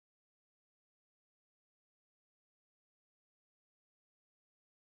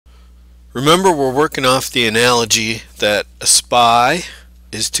Remember, we're working off the analogy that a SPI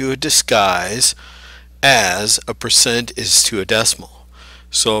is to a disguise as a percent is to a decimal.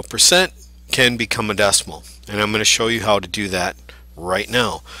 So a percent can become a decimal, and I'm going to show you how to do that right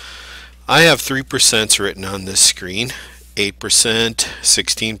now. I have 3% written on this screen: 8%,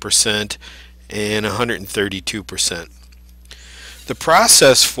 16%, and 132%. The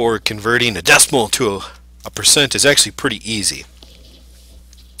process for converting a decimal to a percent is actually pretty easy.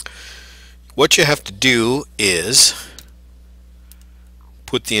 What you have to do is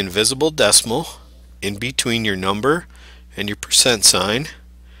put the invisible decimal in between your number and your percent sign,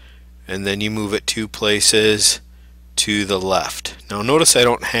 and then you move it 2 places to the left. Now notice I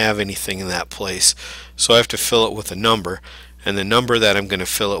don't have anything in that place, so I have to fill it with a number, and the number that I'm going to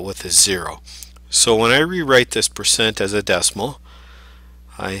fill it with is 0. So when I rewrite this percent as a decimal,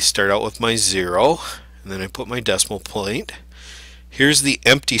 I start out with my 0, and then I put my decimal point. Here's the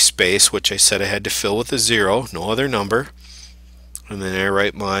empty space, which I said I had to fill with a 0, no other number, and then I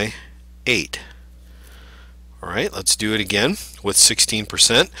write my 8. Alright, let's do it again with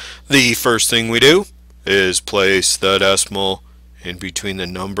 16%. The first thing we do is place the decimal in between the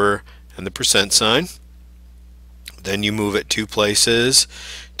number and the percent sign. Then you move it 2 places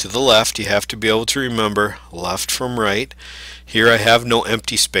to the left. You have to be able to remember left from right. Here I have no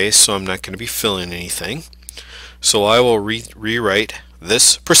empty space, so I'm not going to be filling anything. So I will rewrite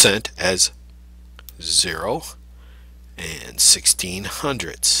this percent as 0 and 16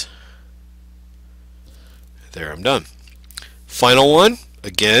 hundredths. There, I'm done. Final one,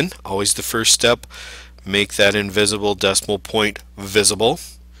 again, always the first step, make that invisible decimal point visible.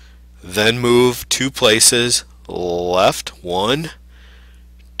 Then move 2 places left, 1,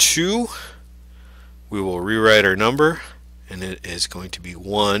 2. We will rewrite our number, and it is going to be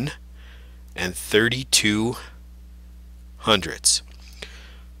 1 and 32 hundredths.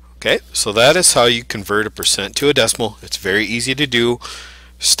 Okay, so that is how you convert a percent to a decimal. It's very easy to do.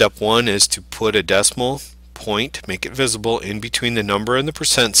 Step 1 is to put a decimal point, make it visible in between the number and the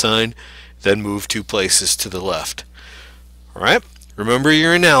percent sign, then move 2 places to the left. Alright, remember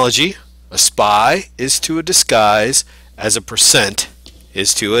your analogy. A SPI is to a disguise as a percent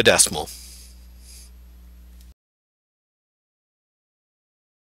is to a decimal.